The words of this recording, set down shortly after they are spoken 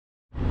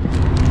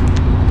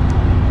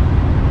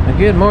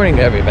Good morning,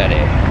 everybody.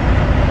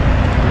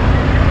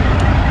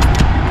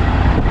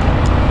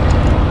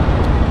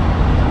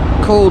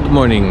 Cold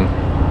morning.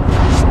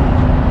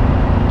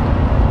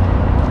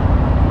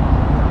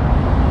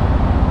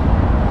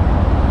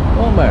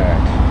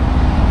 Walmart.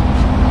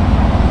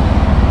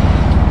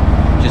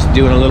 Just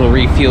doing a little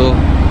refuel,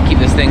 keep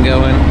this thing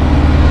going.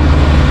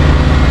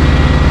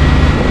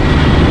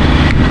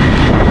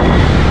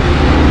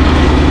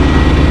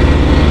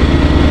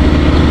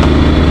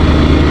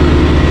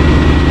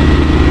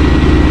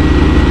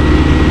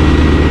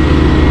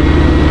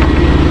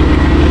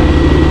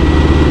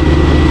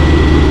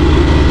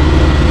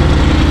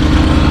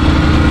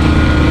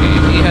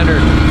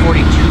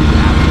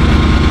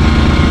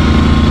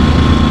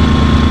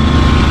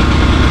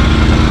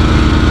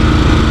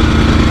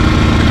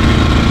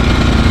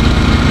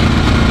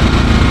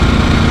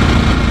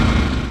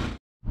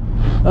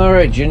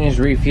 Alright, Jenny's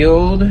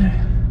refueled,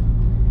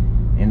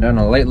 and on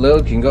a light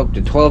load can go up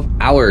to 12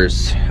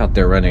 hours out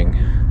there running.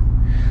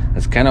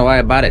 That's kind of why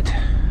I bought it.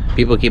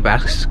 People keep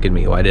asking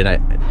me why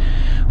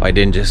I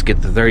didn't just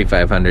get the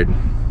 3500.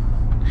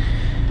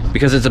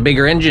 Because it's a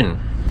bigger engine.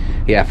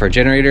 Yeah, for a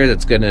generator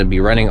that's going to be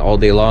running all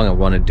day long, I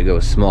wanted to go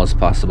as small as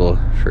possible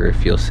for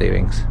fuel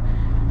savings.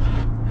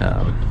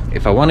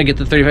 If I want to get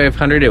the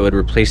 3500, it would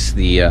replace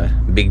the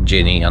big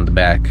Jenny on the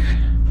back.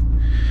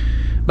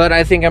 But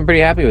I think I'm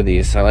pretty happy with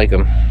these. I like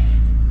them.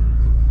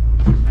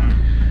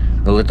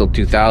 The little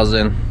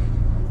 2000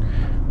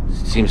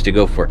 seems to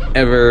go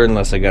forever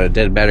unless I got a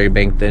dead battery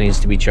bank that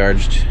needs to be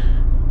charged,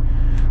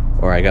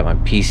 or I got my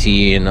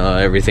PC and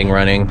everything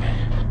running.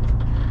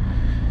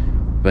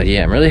 But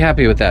yeah, I'm really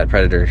happy with that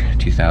Predator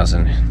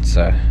 2000. It's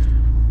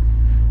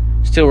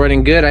still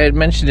running good. I had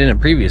mentioned in a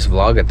previous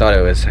vlog I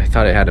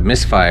thought it had a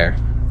misfire.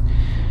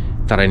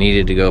 Thought I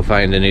needed to go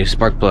find a new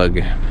spark plug,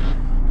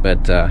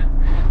 but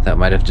that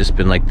might have just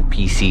been like the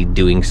PC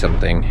doing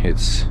something.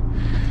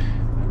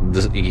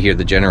 You hear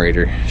the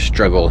generator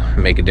struggle,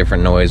 make a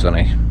different noise when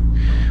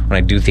I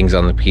do things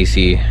on the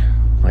PC,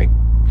 like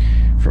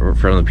from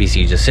the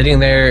PC just sitting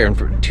there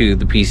and to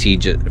the PC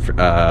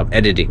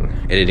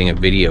editing a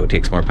video. It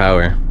takes more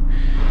power,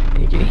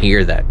 and you can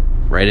hear that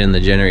right in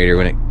the generator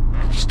when it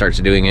starts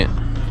doing it.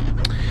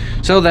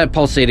 So that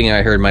pulsating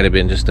I heard might have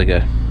been just like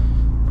a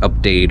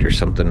update or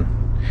something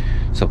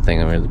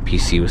where the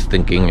PC was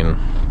thinking and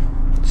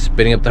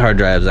spinning up the hard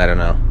drives. I don't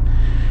know,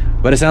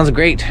 but it sounds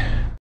great.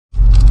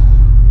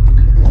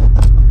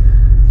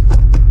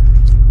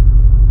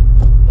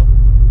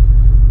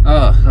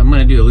 Oh, I'm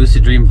gonna do a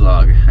Lucid Dream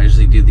vlog. I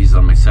usually do these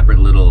on my separate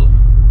little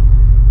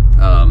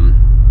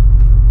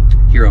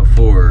Hero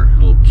 4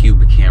 little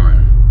cube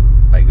camera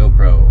by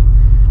GoPro,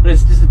 but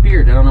it's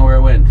disappeared. I don't know where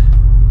it went.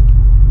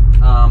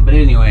 But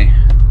anyway,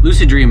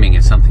 lucid dreaming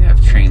is something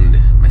I've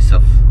trained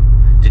myself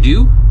to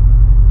do.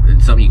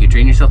 It's something you can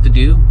train yourself to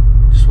do.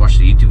 Just watch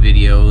the YouTube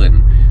video,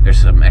 and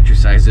there's some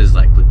exercises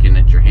like looking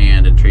at your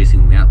hand and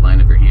tracing the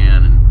outline of your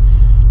hand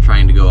and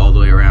trying to go all the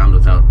way around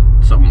without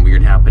something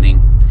weird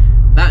happening.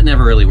 That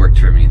never really worked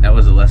for me. That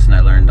was a lesson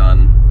I learned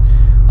on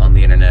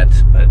the internet.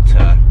 But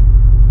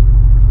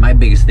my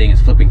biggest thing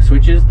is flipping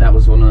switches. That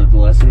was one of the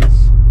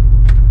lessons,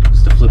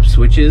 was to flip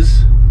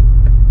switches.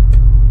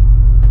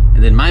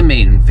 And then my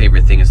main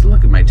favorite thing is to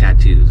look at my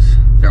tattoos.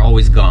 They're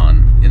always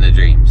gone in the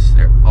dreams.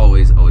 They're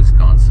always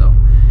gone. So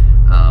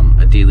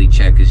a daily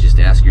check is just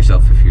to ask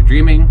yourself if you're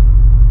dreaming.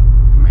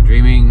 Am I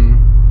dreaming?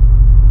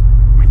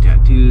 My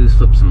tattoos,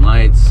 flip some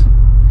lights,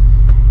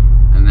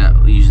 and that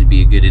will usually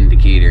be a good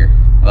indicator.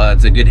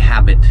 It's a good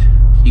habit.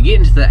 You get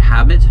into that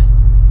habit,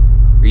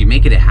 or you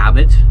make it a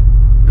habit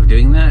of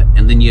doing that,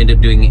 and then you end up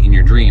doing it in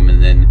your dream.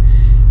 And then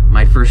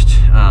my first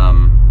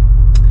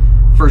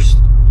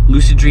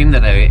lucid dream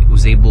that I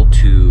was able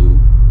to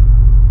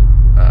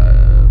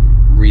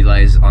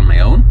realize on my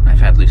own. I've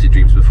had lucid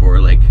dreams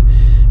before, like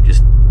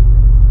just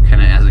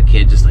kind of as a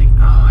kid, just like,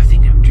 oh, I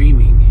think I'm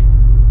dreaming.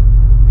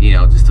 You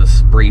know, just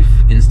a brief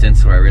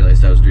instance where I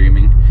realized I was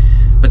dreaming.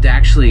 But to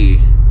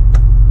actually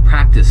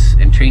practice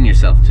and train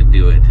yourself to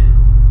do it,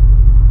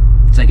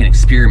 it's like an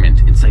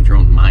experiment inside your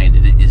own mind,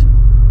 and it is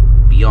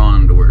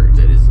beyond words.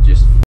 It is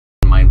just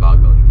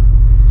mind-boggling.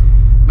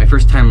 My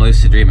first time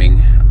lucid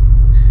dreaming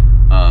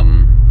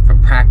for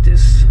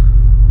practice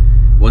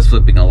was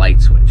flipping a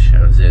light switch.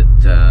 I was at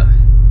a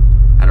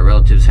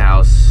relative's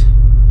house,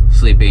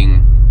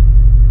 sleeping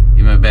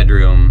in my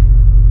bedroom,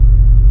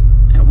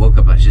 and I woke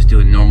up. I was just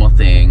doing normal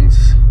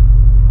things,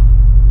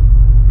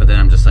 but then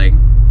I'm just like,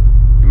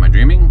 am I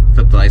dreaming?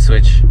 Flip the light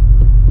switch,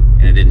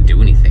 and it didn't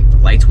do anything. The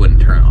lights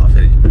wouldn't turn off.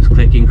 It was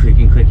clicking.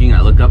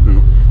 I look up,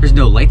 and there's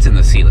no lights in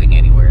the ceiling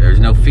anywhere. There's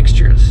no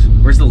fixtures.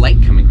 Where's the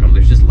light coming from?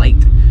 There's just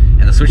light,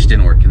 and the switch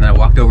didn't work. And then I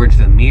walked over to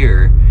the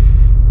mirror.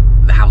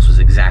 The house was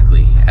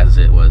exactly as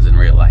it was in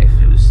real life.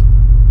 It was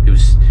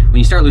when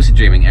you start lucid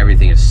dreaming,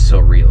 everything is so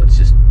real. It's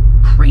just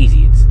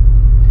crazy.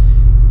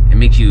 It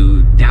makes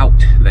you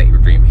doubt that you're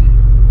dreaming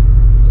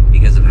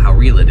because of how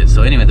real it is.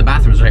 So anyway, the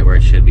bathroom's right where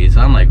it should be. So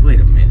I'm like, wait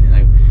a minute.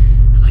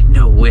 I'm like,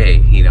 no way.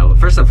 You know,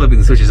 first I'm flipping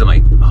the switches. I'm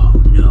like,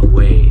 oh, no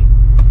way.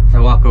 So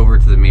I walk over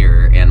to the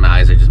mirror and my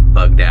eyes are just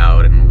bugged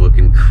out and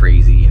looking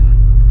crazy.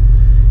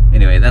 And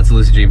anyway, that's a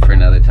lucid dream for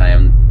another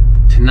time.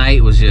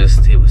 Tonight was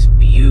just, it was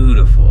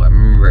beautiful. I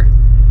remember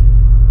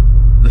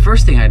the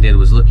first thing I did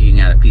was looking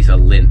at a piece of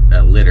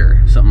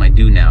litter. Something I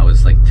do now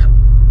is like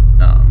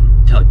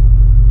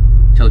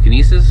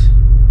telekinesis,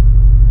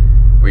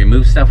 where you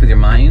move stuff with your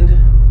mind.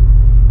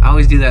 I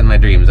always do that in my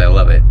dreams. I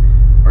love it.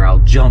 Or I'll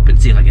jump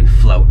and see if I can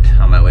float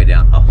on my way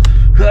down.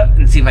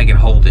 And see if I can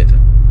hold it.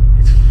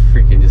 It's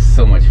freaking just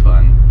so much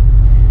fun.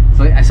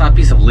 So I saw a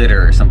piece of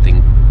litter or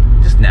something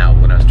just now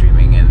when I was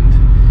dreaming,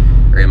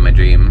 or in my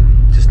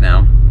dream just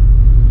now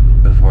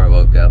before I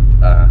woke up,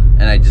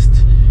 and I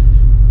just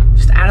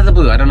out of the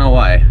blue, I don't know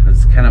why.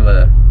 It's kind of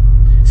a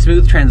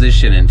smooth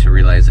transition into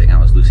realizing I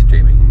was lucid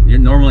dreaming.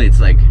 Normally it's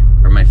like,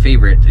 or my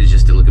favorite is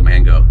just to look at my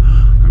hand and go,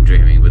 I'm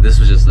dreaming. But this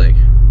was just like,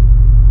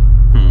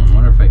 I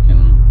wonder if I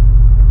can,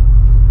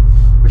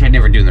 which I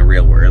never do in the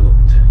real world,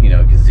 you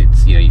know, because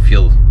it's, you know, you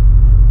feel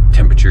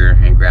temperature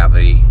and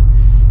gravity,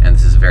 and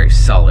this is very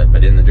solid.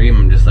 But in the dream,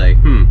 I'm just like,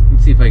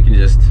 let's see if I can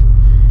just,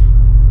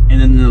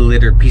 and then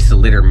the piece of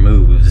litter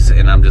moves,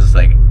 and I'm just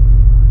like,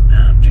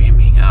 I'm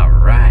dreaming, all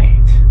right.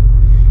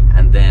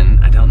 And then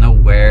I don't know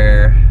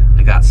where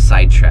I got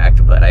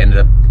sidetracked, but I ended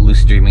up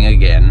lucid dreaming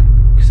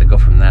again, because I go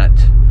from that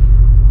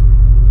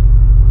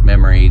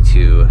memory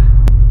to,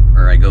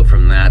 or I go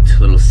from that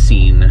little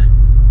scene.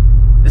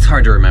 It's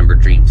hard to remember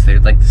dreams. They're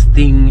like this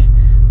thing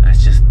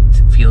that's just,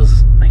 it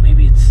feels like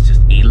maybe it's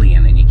just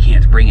alien and you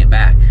can't bring it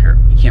back, or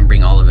you can't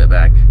bring all of it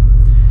back.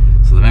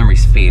 So the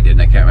memory's faded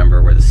and I can't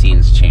remember where the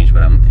scenes changed,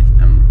 but I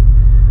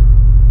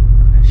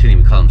shouldn't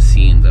even call them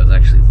scenes. I was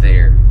actually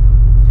there.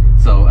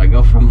 So I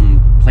go from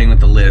playing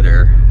with the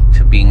litter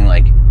to being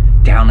like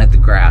down at the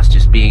grass,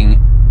 just being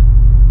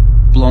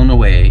blown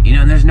away. You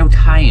know, and there's no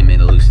time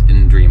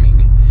in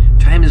dreaming.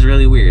 Time is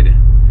really weird.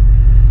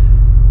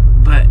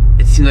 But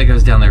it seemed like I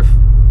was down there,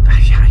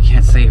 I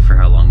can't say for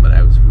how long, but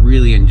I was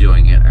really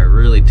enjoying it. I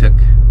really took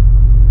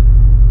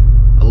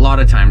a lot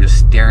of time just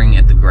staring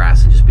at the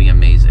grass and just being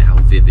amazed at how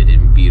vivid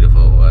and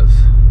beautiful it was.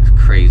 It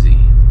was crazy.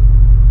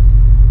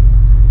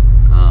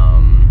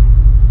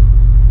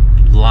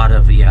 A lot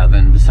of,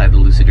 then beside the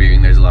lucid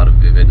dreaming, there's a lot of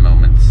vivid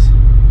moments.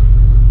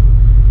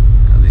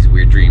 These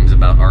weird dreams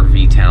about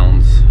RV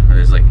towns, where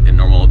there's like a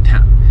normal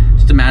town.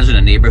 Just imagine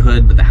a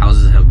neighborhood, but the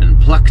houses have been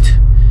plucked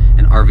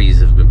and RVs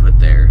have been put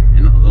there,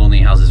 and the only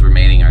houses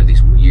remaining are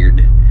these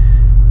weird,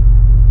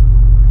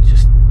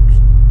 just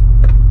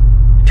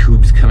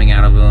tubes coming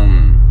out of them,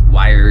 and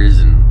wires,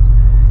 and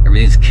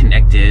everything's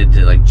connected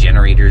to like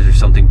generators or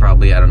something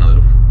probably, I don't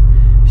know.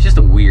 It's just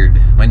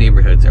my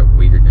neighborhoods are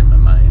weird in my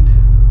mind.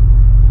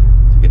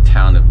 It's like a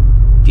town of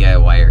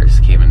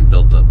DIYers came and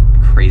built a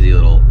crazy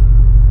little,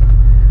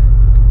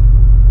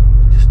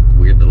 just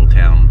weird little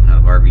town out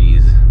of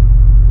RVs.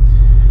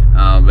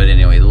 But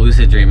anyway, the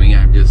lucid dreaming,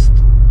 I'm just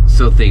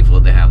so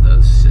thankful to have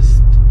those.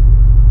 Just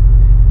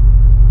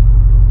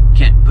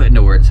can't put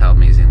into words how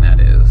amazing that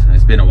is. And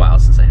it's been a while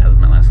since I had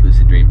my last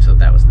lucid dream, so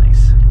that was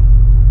nice.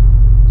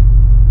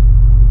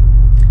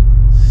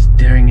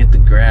 Staring at the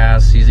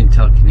grass, using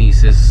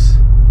telekinesis.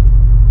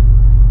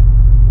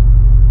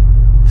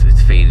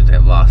 It's faded,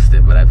 I've lost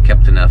it, but I've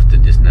kept enough to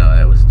just know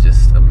that it was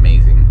just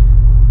amazing.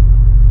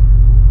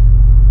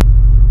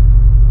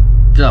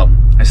 So,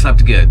 I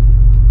slept good.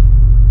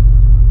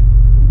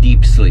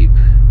 Deep sleep.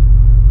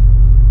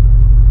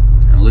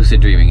 And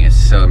lucid dreaming is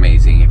so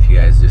amazing if you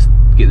guys just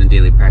get in the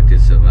daily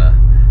practice of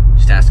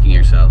just asking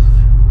yourself,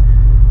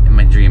 am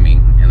I dreaming?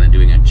 And then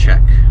doing a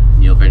check.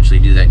 And you'll eventually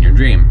do that in your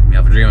dream.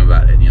 You'll have a dream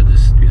about it and you'll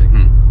just be like,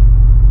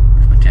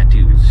 where's my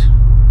tattoos?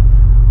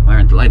 Why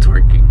aren't the lights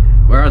working?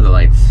 Where are the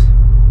lights?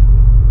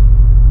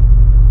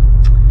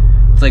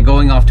 It's like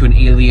going off to an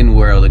alien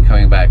world and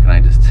coming back, and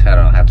I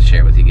don't know, have to share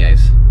it with you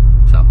guys.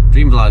 So,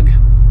 dream vlog.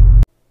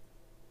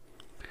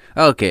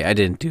 Okay, I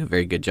didn't do a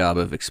very good job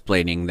of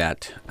explaining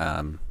that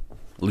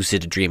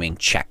lucid dreaming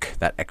check,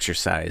 that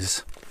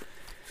exercise.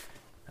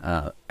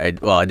 I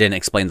didn't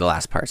explain the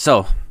last part.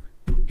 So,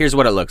 here's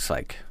what it looks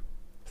like.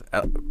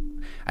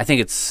 I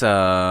think it's,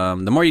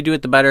 the more you do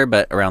it, the better,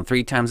 but around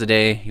 3 times a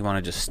day, you want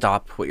to just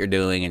stop what you're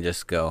doing and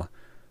just go,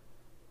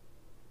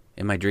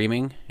 am I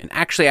dreaming? And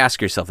actually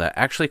ask yourself that.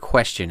 Actually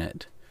question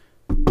it.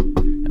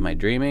 Am I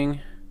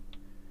dreaming?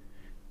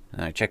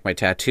 And I check my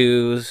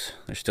tattoos.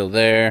 They're still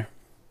there.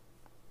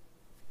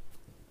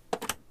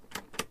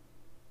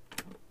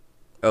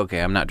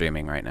 Okay, I'm not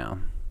dreaming right now.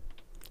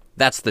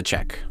 That's the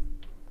check.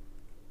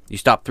 You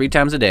stop 3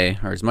 times a day,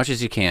 or as much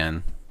as you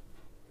can.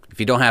 If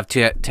you don't have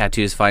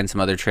tattoos, find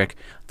some other trick.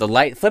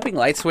 Flipping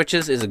light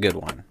switches is a good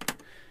one.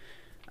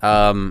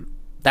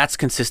 That's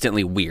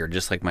consistently weird,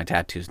 just like my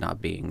tattoos not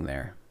being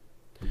there.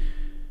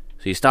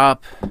 So you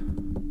stop.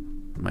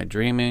 Am I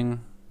dreaming?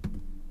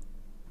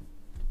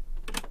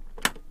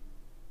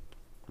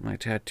 My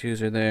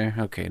tattoos are there.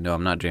 Okay, no,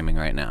 I'm not dreaming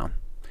right now.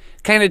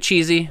 Kind of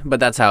cheesy, but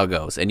that's how it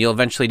goes. And you'll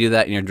eventually do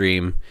that in your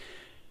dream,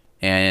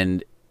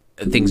 and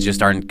things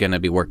just aren't going to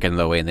be working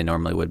the way they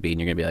normally would be, and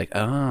you're going to be like,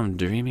 oh, I'm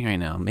dreaming right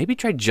now. Maybe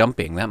try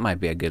jumping. That might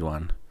be a good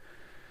one.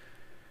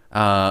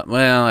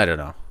 Well, I don't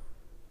know.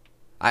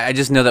 I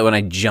just know that when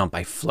I jump,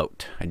 I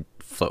float. I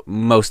float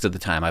most of the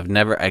time.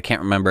 I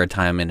can't remember a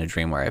time in a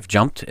dream where I've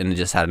jumped and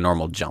just had a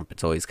normal jump.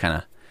 It's always kind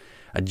of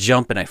a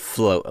jump and I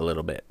float a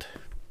little bit.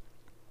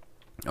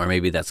 Or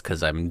maybe that's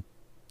because I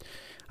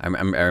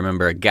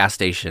remember a gas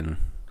station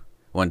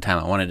one time.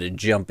 I wanted to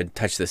jump and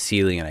touch the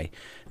ceiling, and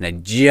I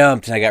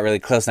jumped and I got really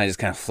close and I just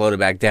kind of floated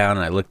back down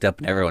and I looked up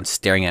and everyone's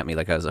staring at me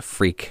like I was a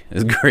freak. It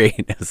was great.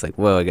 It was like,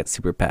 whoa, I got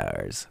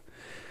superpowers.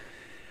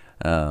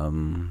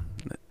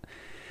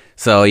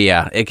 So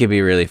yeah, it could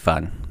be really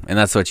fun. And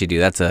that's what you do.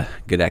 That's a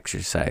good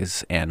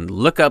exercise. And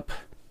look up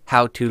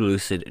how to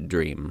lucid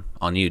dream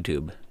on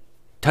YouTube.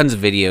 Tons of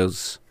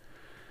videos.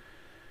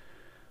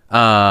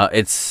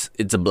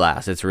 It's a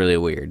blast. It's really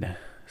weird.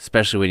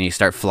 Especially when you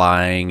start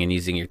flying and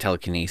using your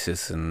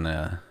telekinesis.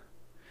 And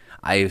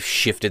I've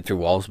shifted through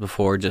walls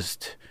before.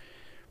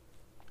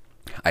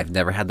 I've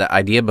never had that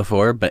idea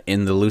before. But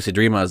in the lucid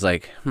dream, I was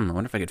like, I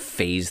wonder if I could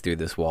phase through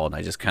this wall. And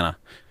I just kind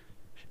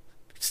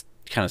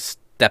of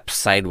step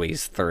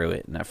sideways through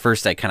it. And at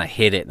first I kind of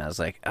hit it and I was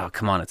like, oh,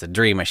 come on, it's a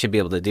dream. I should be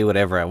able to do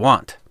whatever I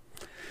want.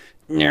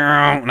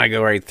 And I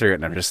go right through it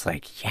and I'm just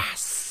like,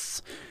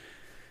 yes.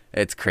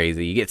 It's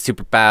crazy. You get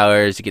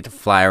superpowers. You get to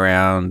fly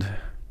around.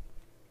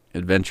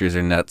 Adventures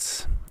are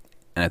nuts.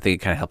 And I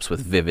think it kind of helps with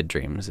vivid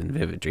dreams. And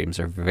vivid dreams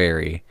are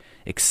very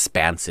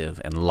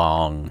expansive and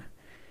long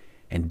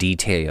and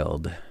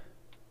detailed.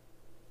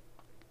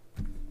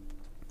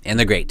 And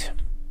they're great.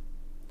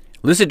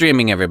 Lucid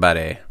dreaming,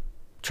 everybody.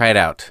 Try it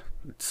out.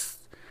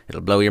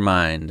 It'll blow your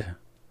mind.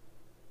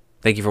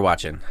 Thank you for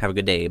watching. Have a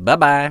good day.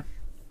 Bye-bye.